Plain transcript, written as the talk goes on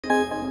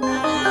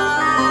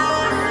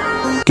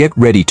Get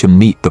ready to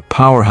meet the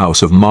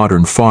powerhouse of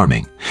modern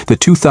farming, the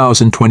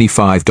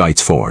 2025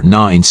 Deutz Fahr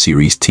 9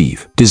 Series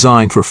TTV.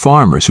 Designed for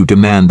farmers who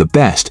demand the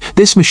best,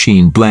 this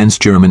machine blends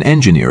German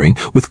engineering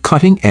with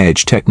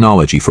cutting-edge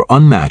technology for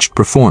unmatched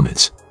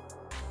performance.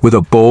 With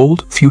a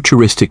bold,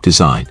 futuristic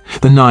design,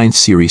 the 9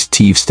 Series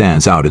TTV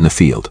stands out in the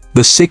field.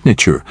 The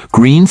signature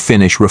green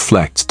finish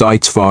reflects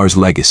Deutz Fahr's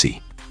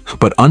legacy.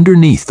 But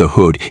underneath the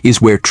hood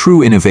is where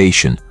true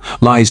innovation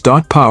lies.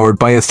 Powered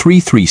by a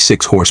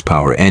 336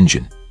 horsepower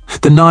engine,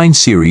 the 9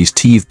 Series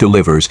TTV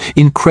delivers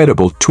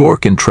incredible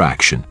torque and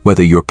traction.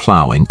 Whether you're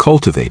plowing,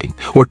 cultivating,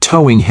 or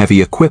towing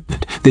heavy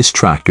equipment, this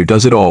tractor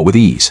does it all with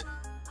ease.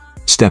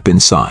 Step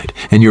inside,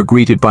 and you're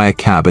greeted by a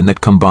cabin that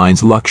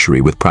combines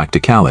luxury with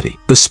practicality.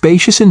 The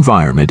spacious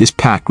environment is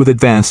packed with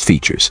advanced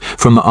features,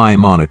 from the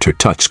eye-monitor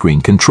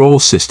touchscreen control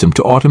system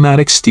to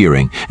automatic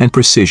steering and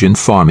precision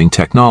farming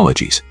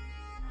technologies.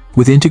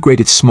 With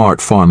integrated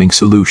smart farming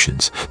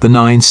solutions, the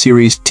 9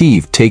 Series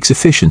TTV takes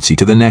efficiency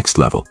to the next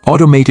level.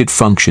 Automated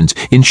functions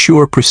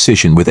ensure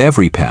precision with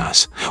every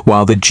pass,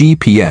 while the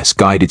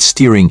GPS-guided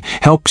steering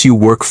helps you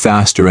work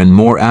faster and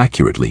more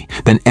accurately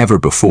than ever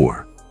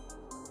before.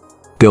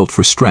 Built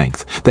for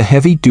strength, the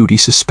heavy-duty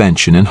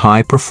suspension and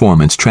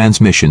high-performance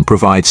transmission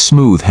provide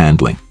smooth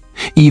handling,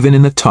 even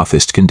in the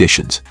toughest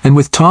conditions. And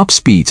with top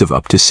speeds of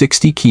up to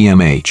 60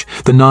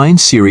 km/h, the 9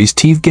 Series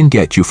TTV can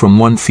get you from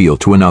one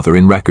field to another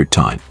in record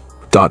time.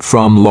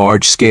 From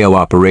large-scale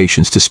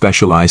operations to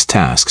specialized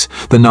tasks,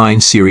 the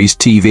 9 Series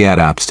TTV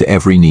adapts to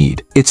every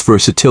need. Its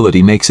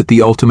versatility makes it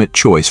the ultimate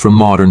choice for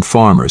modern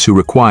farmers who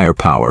require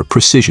power,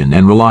 precision,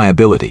 and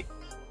reliability.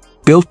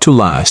 Built to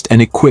last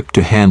and equipped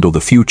to handle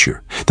the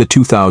future, the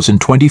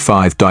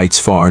 2025 Deutz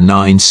Fahr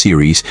 9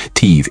 Series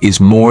TTV is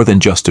more than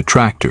just a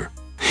tractor.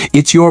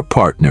 It's your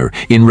partner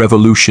in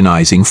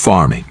revolutionizing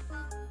farming.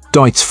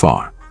 Deutz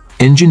Fahr,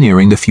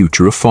 engineering the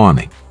future of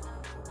farming.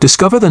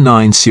 Discover the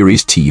 9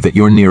 Series TTV at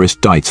your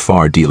nearest Deutz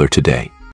Fahr dealer today.